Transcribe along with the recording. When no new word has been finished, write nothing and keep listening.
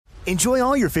Enjoy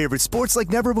all your favorite sports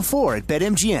like never before at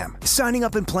BetMGM. Signing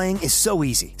up and playing is so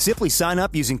easy. Simply sign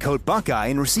up using code Buckeye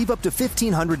and receive up to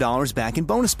 $1,500 back in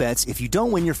bonus bets if you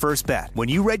don't win your first bet. When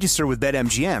you register with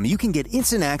BetMGM, you can get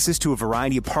instant access to a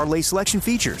variety of parlay selection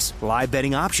features, live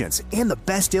betting options, and the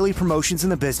best daily promotions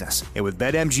in the business. And with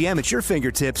BetMGM at your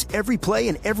fingertips, every play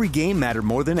and every game matter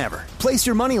more than ever. Place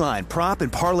your moneyline, prop,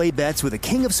 and parlay bets with the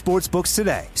king of sportsbooks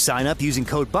today. Sign up using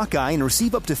code Buckeye and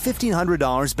receive up to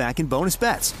 $1,500 back in bonus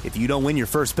bets if you don't win your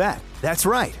first bet. That's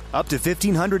right, up to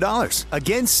 $1,500.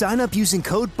 Again, sign up using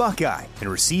code Buckeye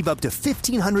and receive up to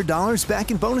 $1,500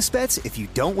 back in bonus bets if you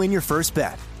don't win your first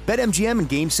bet. BetMGM and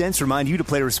GameSense remind you to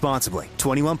play responsibly.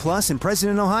 21 plus and present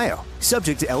in Ohio.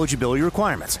 Subject to eligibility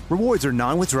requirements. Rewards are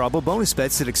non-withdrawable bonus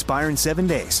bets that expire in 7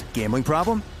 days. Gambling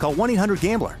problem? Call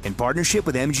 1-800-GAMBLER in partnership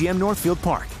with MGM Northfield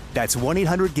Park. That's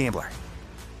 1-800-GAMBLER.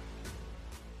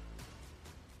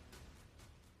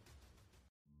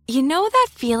 You know that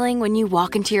feeling when you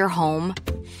walk into your home,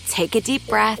 take a deep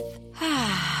breath,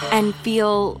 and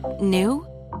feel new?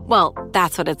 Well,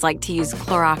 that's what it's like to use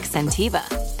Clorox Scentiva.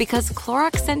 Because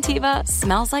Clorox Scentiva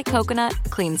smells like coconut,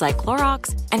 cleans like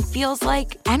Clorox, and feels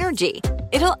like energy.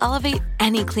 It'll elevate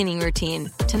any cleaning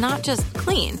routine to not just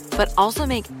clean, but also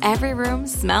make every room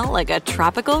smell like a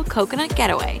tropical coconut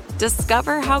getaway.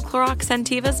 Discover how Clorox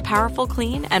Scentiva's powerful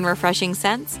clean and refreshing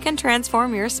scents can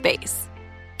transform your space.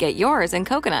 Get yours in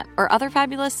coconut or other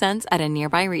fabulous scents at a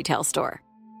nearby retail store.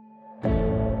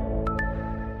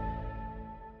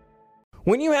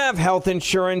 When you have health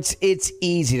insurance, it's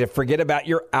easy to forget about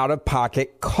your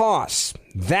out-of-pocket costs.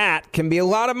 That can be a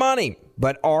lot of money,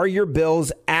 but are your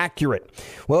bills accurate?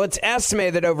 Well, it's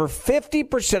estimated that over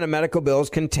 50% of medical bills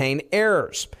contain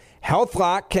errors.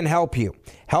 HealthLock can help you.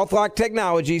 HealthLock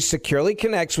technology securely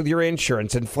connects with your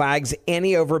insurance and flags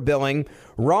any overbilling,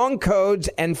 wrong codes,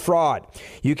 and fraud.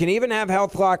 You can even have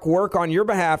HealthLock work on your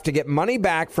behalf to get money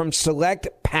back from select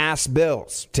past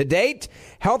bills. To date,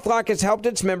 HealthLock has helped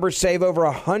its members save over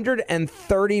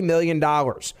 $130 million.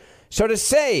 So to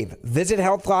save, visit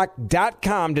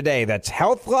healthlock.com today. That's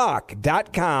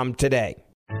healthlock.com today.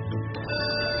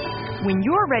 When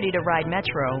you're ready to ride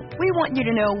Metro, we want you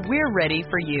to know we're ready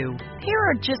for you. Here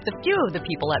are just a few of the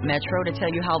people at Metro to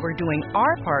tell you how we're doing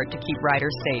our part to keep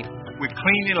riders safe. We're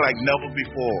cleaning like never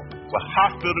before, with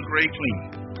hospital-grade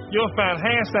cleaning. You'll find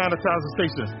hand sanitizer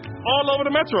stations all over the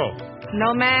Metro.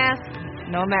 No mask,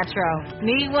 no Metro.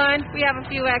 Need one? We have a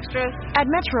few extras. At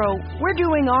Metro, we're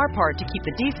doing our part to keep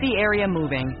the D.C. area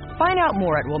moving. Find out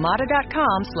more at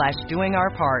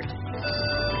WMATA.com/doingourpart.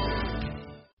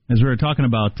 As we were talking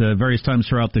about various times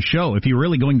throughout the show, if you're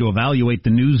really going to evaluate the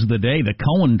news of the day, the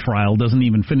Cohen trial doesn't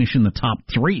even finish in the top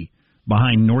 3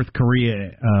 behind North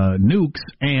Korea nukes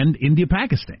and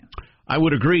India-Pakistan. I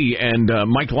would agree. And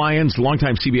Mike Lyons,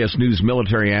 longtime CBS News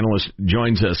military analyst,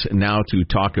 joins us now to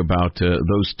talk about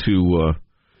those two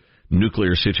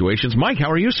nuclear situations. Mike,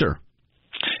 how are you, sir?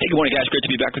 Hey, good morning, guys. Great to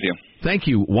be back with you. Thank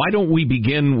you. Why don't we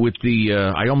begin with the,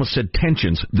 I almost said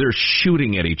tensions. They're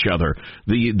shooting at each other.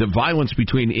 The violence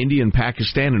between India and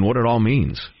Pakistan and what it all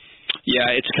means. Yeah,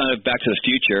 it's kind of back to the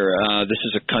future. This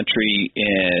is a country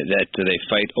that they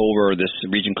fight over, this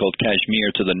region called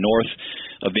Kashmir, to the north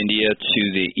of India to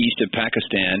the east of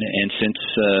Pakistan. And since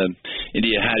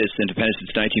India had its independence since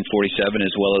 1947,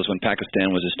 as well as when Pakistan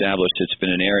was established, it's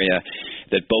been an area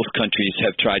that both countries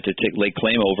have tried to lay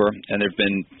claim over, and there have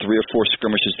been 3 or 4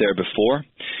 skirmishes there before.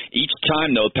 Each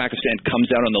time, though, Pakistan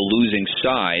comes out on the losing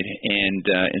side, and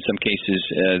in some cases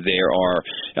they are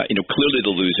clearly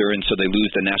the loser, and so they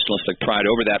lose the nationalistic pride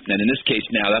over that. And in this case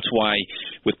now, that's why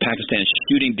with Pakistan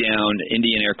shooting down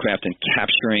Indian aircraft and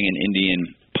capturing an Indian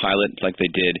pilot like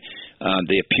they did,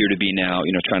 they appear to be now,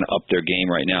 trying to up their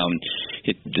game right now. And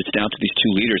it's down to these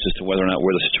two leaders as to whether or not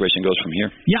where the situation goes from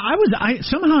here. Yeah, I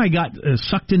somehow got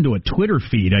sucked into a Twitter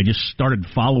feed. I just started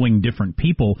following different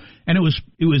people, and it was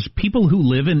people who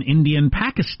live in India and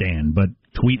Pakistan, but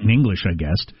tweet in English, I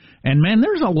guess. And man,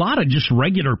 there's a lot of just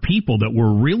regular people that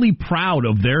were really proud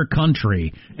of their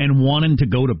country and wanting to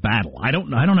go to battle. I don't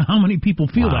know how many people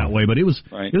feel that way, but it was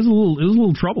right. It was a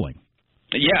little troubling.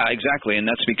 Yeah, exactly, and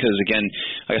that's because, again,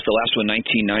 I guess the last one,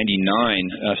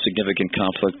 1999, significant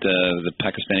conflict. The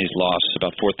Pakistanis lost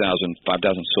about 5,000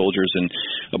 soldiers in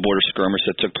a border skirmish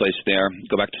that took place there.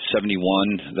 Go back to 71,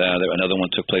 another one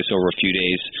took place over a few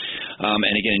days.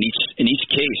 And again, in each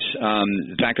case,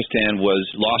 Pakistan was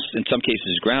lost in some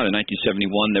cases ground. In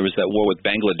 1971, there was that war with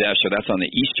Bangladesh, so that's on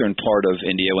the eastern part of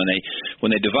India.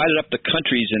 When they divided up the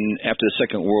countries after the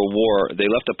Second World War, they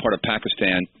left a part of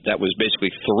Pakistan that was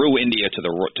basically through India to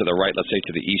the right, let's say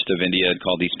to the east of India,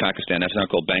 called East Pakistan. That's now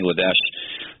called Bangladesh.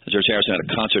 George Harrison had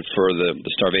a concert for the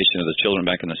starvation of the children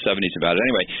back in the 70s about it.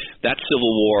 Anyway, that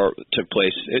civil war took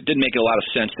place. It didn't make a lot of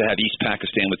sense to have East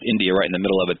Pakistan with India right in the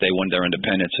middle of it. They won their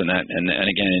independence and that. And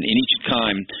again, in each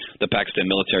time, the Pakistan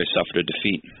military suffered a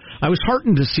defeat. I was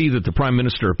heartened to see that the Prime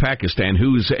Minister of Pakistan,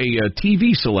 who's a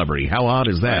TV celebrity, how odd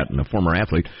is that, and a former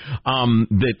athlete,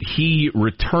 that he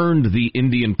returned the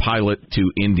Indian pilot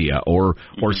to India or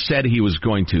said he was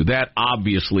going to. That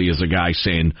obviously is a guy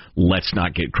saying, let's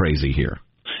not get crazy here.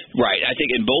 Right. I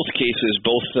think in both cases,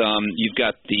 you've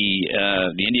got the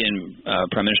Indian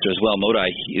Prime Minister as well,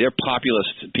 Modi. They're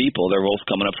populist people. They're both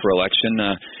coming up for election.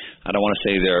 I don't want to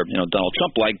say they're Donald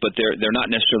Trump-like, but they're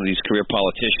not necessarily these career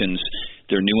politicians.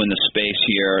 They're new in the space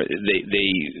here.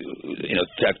 They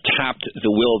have tapped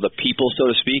the will of the people, so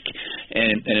to speak.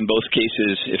 And in both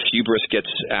cases, if hubris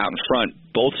gets out in front,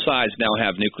 both sides now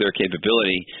have nuclear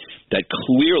capability that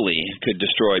clearly could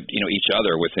destroy each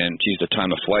other within the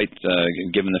time of flight,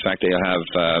 given the fact they have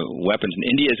weapons. And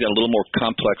India's got a little more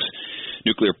complex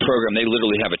nuclear program. They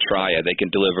literally have a triad. They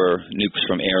can deliver nukes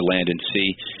from air, land, and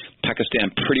sea. Pakistan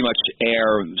pretty much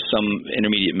air, some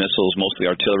intermediate missiles, mostly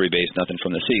artillery-based, nothing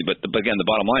from the sea. But again, the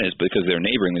bottom line is because they're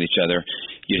neighboring with each other,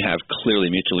 you'd have clearly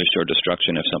mutually assured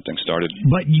destruction if something started.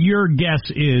 But your guess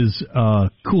is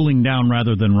cooling down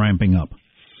rather than ramping up.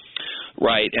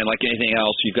 Right, and like anything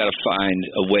else, you've got to find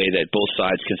a way that both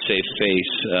sides can save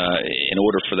face in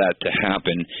order for that to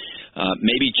happen.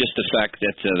 Maybe just the fact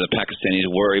that the Pakistanis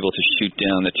were able to shoot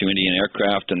down the two Indian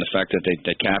aircraft and the fact that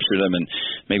they captured them, and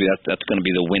maybe that's going to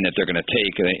be the win that they're going to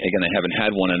take. Again, they haven't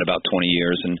had one in about 20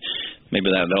 years, and maybe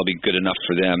that'll be good enough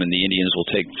for them. And the Indians will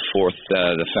take forth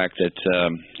the fact that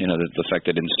the fact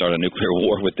they didn't start a nuclear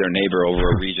war with their neighbor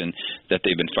over a region that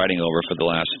they've been fighting over for the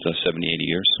last 70, 80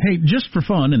 years. Hey, just for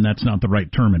fun, and that's not the right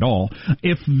term at all,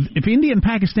 if India and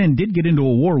Pakistan did get into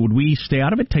a war, would we stay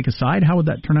out of it, take a side? How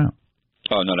would that turn out?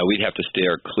 Oh, no, we'd have to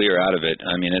steer clear out of it.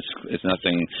 I mean, it's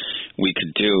nothing we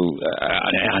could do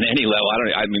on any level.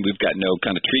 We've got no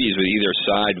kind of treaties with either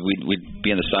side. We'd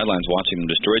be on the sidelines watching them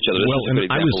destroy each other. This is a good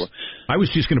example. I was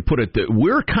just going to put it that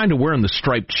we're kind of wearing the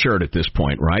striped shirt at this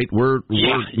point, right? We're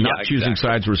not choosing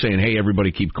sides. We're saying, hey,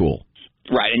 everybody keep cool.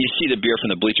 Right, and you see the beer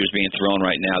from the bleachers being thrown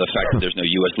right now, the fact that there's no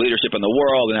U.S. leadership in the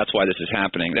world, and that's why this is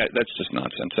happening. That's just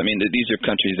nonsense. I mean, these are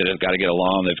countries that have got to get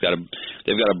along. They've got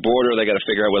a border. They've got to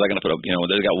figure out where they're going to put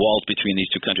they've got walls between these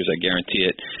two countries, I guarantee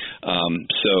it.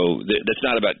 So that's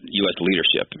not about U.S.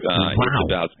 leadership. Wow. It's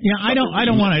about I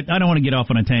don't want to get off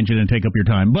on a tangent and take up your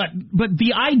time, but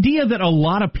the idea that a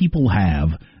lot of people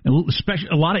have,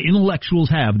 especially a lot of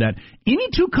intellectuals have, that any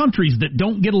two countries that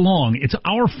don't get along, it's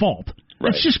our fault.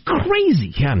 Right. That's just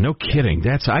crazy. Yeah, no kidding.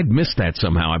 I'd missed that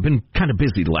somehow. I've been kind of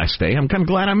busy the last day. I'm kind of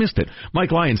glad I missed it.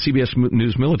 Mike Lyons, CBS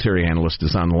News military analyst,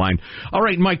 is on the line. All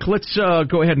right, Mike, let's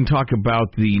go ahead and talk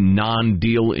about the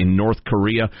non-deal in North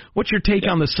Korea. What's your take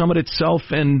on the summit itself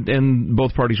and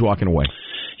both parties walking away?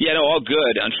 Yeah, no, all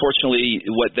good. Unfortunately,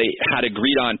 what they had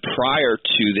agreed on prior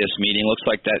to this meeting looks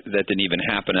like that didn't even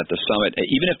happen at the summit.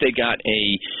 Even if they got a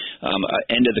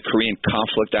end of the Korean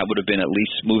conflict, that would have been at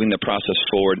least moving the process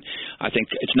forward. I think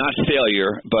it's not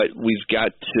failure, but we've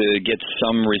got to get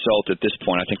some result at this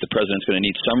point. I think the president's going to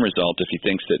need some result if he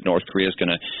thinks that North Korea is going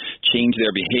to change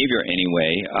their behavior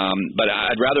anyway. But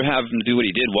I'd rather have him do what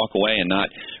he did, walk away and not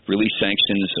release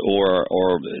sanctions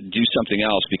or do something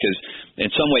else, because in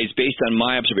some ways, based on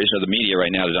my observation of the media right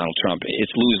now to Donald Trump,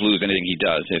 it's lose-lose anything he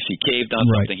does. If he caved on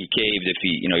something, he caved. If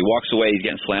he walks away, he's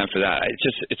getting slammed for that.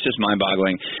 It's just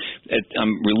mind-boggling.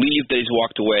 I'm relieved that he's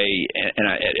walked away, and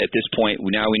at this point,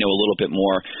 now we know a little bit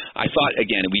more. I thought,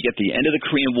 again, we get the end of the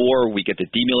Korean War, we get the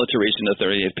demilitarization of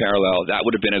the 38th parallel. That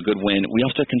would have been a good win. We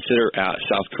also consider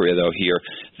South Korea, though, here.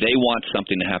 They want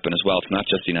something to happen as well. It's not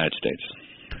just the United States.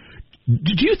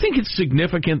 Do you think it's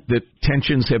significant that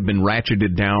tensions have been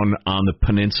ratcheted down on the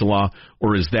peninsula,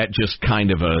 or is that just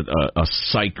kind of a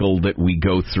cycle that we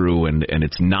go through and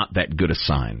it's not that good a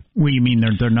sign? What do you mean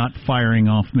they're not firing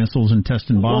off missiles and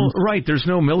testing bombs? Well, right, there's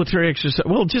no military exercise.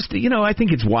 Well, just, I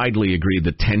think it's widely agreed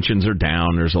that tensions are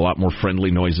down. There's a lot more friendly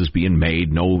noises being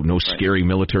made, no scary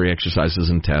military exercises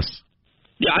and tests.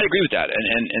 Yeah, I agree with that.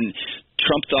 And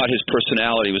Trump thought his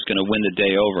personality was going to win the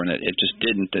day over, and it just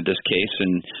didn't in this case.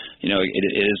 And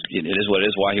it is what it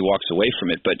is. Why he walks away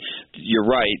from it. But you're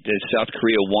right. South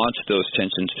Korea wants those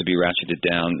tensions to be ratcheted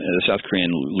down. The South Korean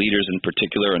leaders, in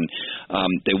particular, and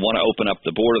they want to open up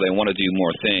the border. They want to do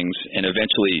more things, and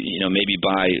eventually, maybe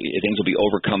things will be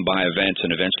overcome by events, and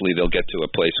eventually they'll get to a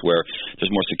place where there's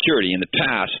more security. In the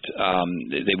past,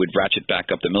 they would ratchet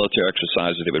back up the military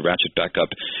exercises. They would ratchet back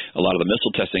up a lot of the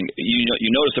missile testing.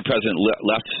 You notice the president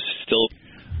left still.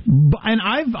 And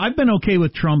I've been okay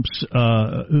with Trump's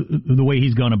the way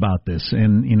he's gone about this,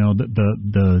 and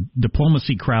the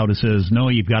diplomacy crowd says no,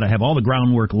 you've got to have all the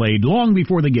groundwork laid long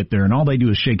before they get there, and all they do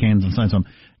is shake hands and sign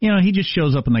something. He just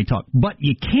shows up and they talk, but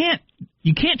you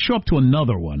can't show up to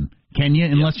another one, can you?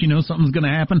 Unless you know something's going to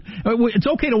happen. It's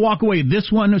okay to walk away this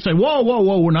one and say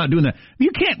whoa, we're not doing that.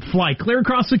 You can't fly clear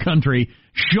across the country,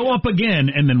 show up again,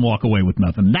 and then walk away with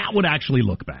nothing. That would actually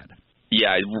look bad.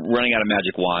 Yeah, running out of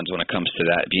magic wands when it comes to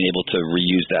that, being able to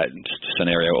reuse that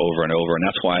scenario over and over, and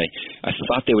that's why I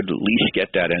thought they would at least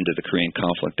get that end of the Korean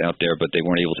conflict out there, but they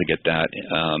weren't able to get that.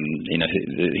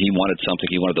 He wanted something.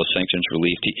 He wanted those sanctions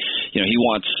relieved. He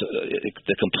wants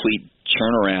the complete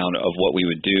turnaround of what we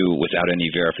would do without any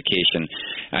verification.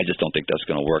 I just don't think that's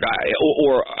going to work.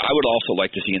 I would also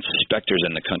like to see inspectors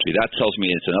in the country. That tells me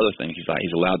it's another thing. He's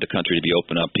allowed the country to be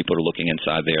open up. People are looking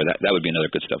inside there. That would be another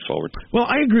good step forward. Well,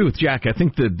 I agree with Jack. I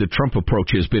think the Trump approach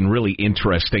has been really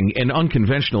interesting and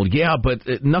unconventional. Yeah, but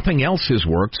nothing else has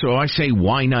worked. So I say,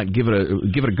 why not give it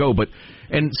a go?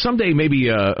 And someday maybe,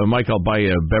 Mike, I'll buy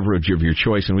a beverage of your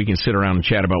choice, and we can sit around and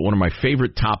chat about one of my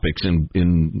favorite topics in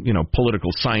political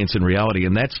science and reality,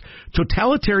 and that's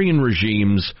totalitarian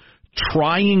regimes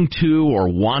trying to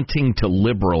or wanting to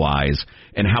liberalize,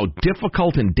 and how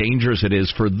difficult and dangerous it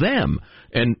is for them.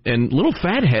 And little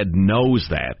fathead knows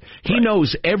that. He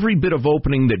knows every bit of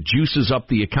opening that juices up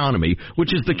the economy,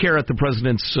 which is the carrot the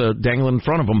president's dangling in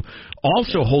front of him,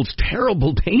 also holds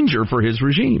terrible danger for his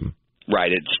regime.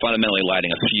 Right. It's fundamentally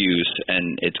lighting a fuse,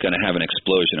 and it's going to have an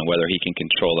explosion, and whether he can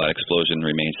control that explosion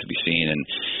remains to be seen. And,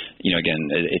 again,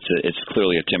 it's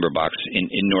clearly a tinderbox.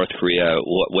 In North Korea,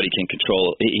 what he can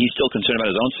control, he's still concerned about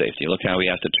his own safety. Look how he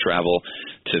has to travel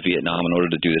to Vietnam in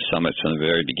order to do the summit from the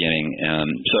very beginning.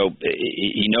 So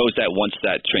he knows that once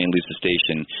that train leaves the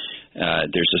station,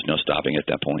 there's just no stopping at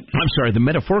that point. I'm sorry, the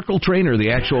metaphorical train or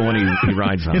the actual one he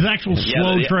rides on? His actual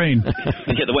slow train.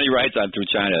 Yeah, the one he rides on through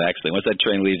China, actually. Once that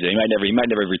train leaves, he might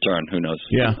never return. Who knows?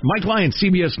 Yeah. Mike Lyon,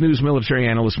 CBS News military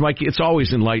analyst. Mike, it's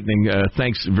always enlightening.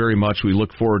 Thanks very much. We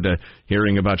look forward to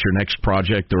hearing about your next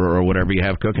project or whatever you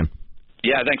have cooking.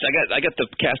 Yeah, thanks. I got the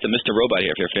cast of Mr. Robot here.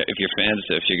 If you're fans,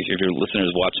 if your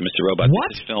listeners watch Mr. Robot,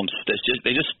 what?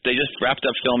 They just wrapped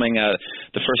up filming the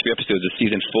first few episodes of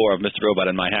season 4 of Mr. Robot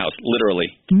in my house,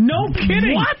 literally. No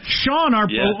kidding. What? Sean,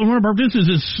 one of our producers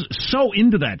is so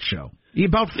into that show. He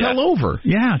about fell over.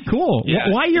 Yeah, cool. Yeah.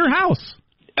 Why your house?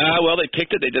 Well, they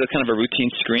picked it. They did a kind of a routine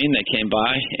screen. They came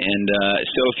by, and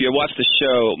so if you watch the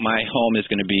show, my home is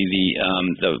going to be the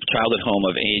childhood home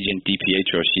of Agent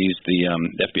DiPietro. She's the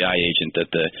FBI agent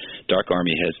that the Dark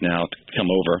Army has now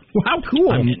come over. Wow, cool!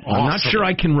 I'm not sure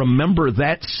I can remember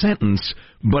that sentence,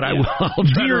 but I'll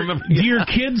try to remember. Do your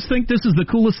kids think this is the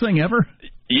coolest thing ever?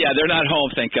 Yeah, they're not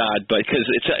home, thank God, but because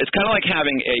it's kind of like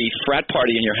having a frat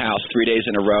party in your house 3 days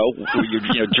in a row, where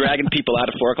you're dragging people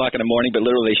out at 4 o'clock in the morning, but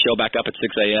literally they show back up at 6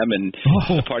 a.m. and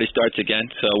the party starts again.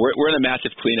 So we're in a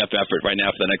massive cleanup effort right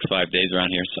now for the next 5 days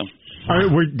around here. So, all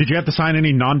right, did you have to sign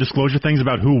any non-disclosure things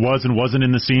about who was and wasn't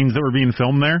in the scenes that were being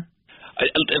filmed there?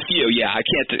 A few, yeah. I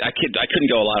couldn't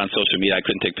go a lot on social media. I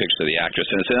couldn't take pictures of the actress,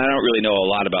 and I don't really know a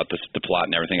lot about the plot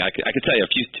and everything. I could tell you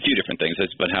a few different things,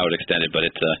 but how it extended. But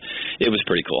it was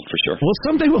pretty cool for sure. Well,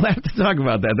 someday we'll have to talk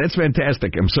about that. That's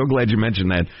fantastic. I'm so glad you mentioned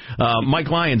that.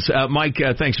 Mike Lyons, Mike,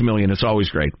 thanks a million. It's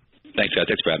always great. Thanks, guys.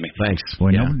 Thanks for having me. Thanks.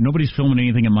 Boy, nobody's filming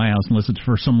anything in my house unless it's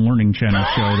for some Learning Channel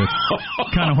show that's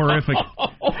kind of horrific.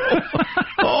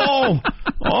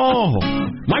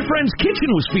 My friend's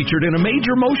kitchen was featured in a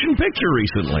major motion picture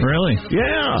recently. Really?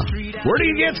 Yeah. Where do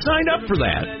you get signed up for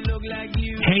that?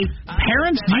 Hey,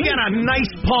 parents, I got a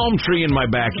nice palm tree in my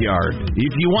backyard.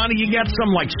 If you want to, you got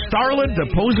some like Starlet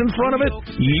to pose in front of it.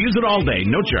 You use it all day,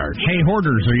 no charge. Hey,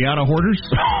 hoarders, are you out of hoarders?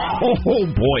 Oh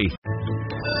boy.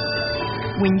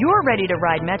 When you're ready to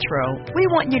ride Metro, we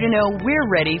want you to know we're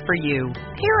ready for you.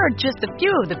 Here are just a few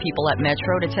of the people at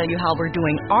Metro to tell you how we're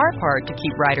doing our part to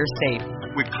keep riders safe.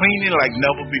 We're cleaning like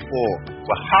never before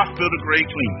with hospital-grade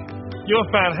cleaning. You'll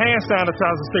find hand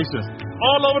sanitizer stations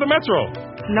all over the Metro.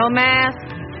 No mask,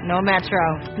 no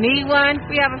Metro. Need one?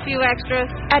 We have a few extras.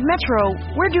 At Metro,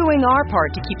 we're doing our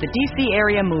part to keep the D.C.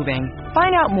 area moving.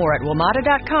 Find out more at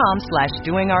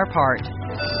WMATA.com/doingourpart.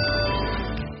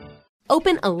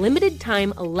 Open a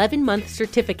limited-time 11-month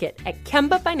certificate at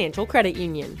Kemba Financial Credit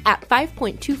Union. At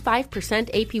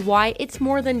 5.25% APY, it's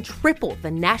more than triple the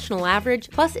national average,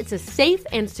 plus it's a safe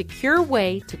and secure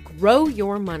way to grow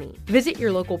your money. Visit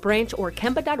your local branch or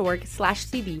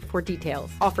kemba.org/cd for details.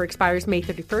 Offer expires May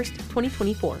 31st,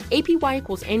 2024. APY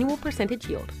equals annual percentage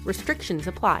yield. Restrictions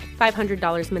apply.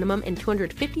 $500 minimum and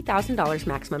 $250,000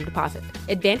 maximum deposit.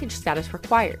 Advantage status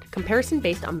required. Comparison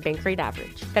based on bank rate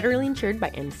average. Federally insured by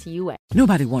NCUA.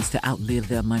 Nobody wants to outlive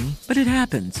their money, but it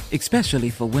happens, especially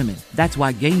for women. That's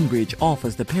why Gainbridge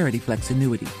offers the Parity Flex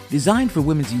annuity, designed for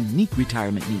women's unique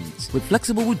retirement needs, with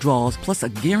flexible withdrawals plus a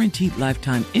guaranteed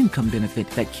lifetime income benefit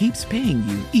that keeps paying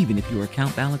you even if your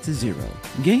account balance is zero.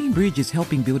 Gainbridge is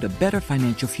helping build a better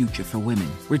financial future for women.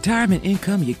 Retirement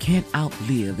income you can't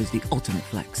outlive is the ultimate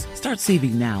flex. Start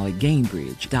saving now at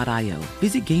Gainbridge.io.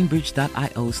 Visit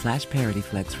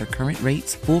Gainbridge.io/ParityFlex for current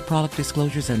rates, full product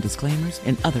disclosures and disclaimers,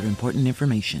 and other important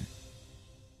information.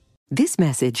 This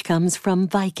message comes from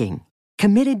Viking,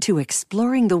 committed to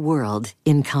exploring the world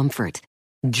in comfort.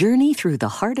 Journey through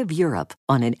the heart of Europe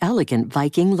on an elegant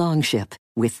Viking longship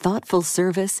with thoughtful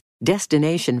service,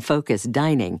 destination-focused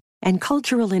dining, and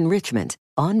cultural enrichment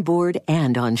on board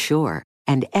and on shore.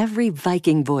 And every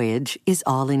Viking voyage is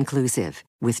all-inclusive,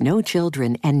 with no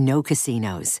children and no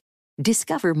casinos.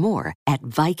 Discover more at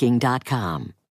Viking.com.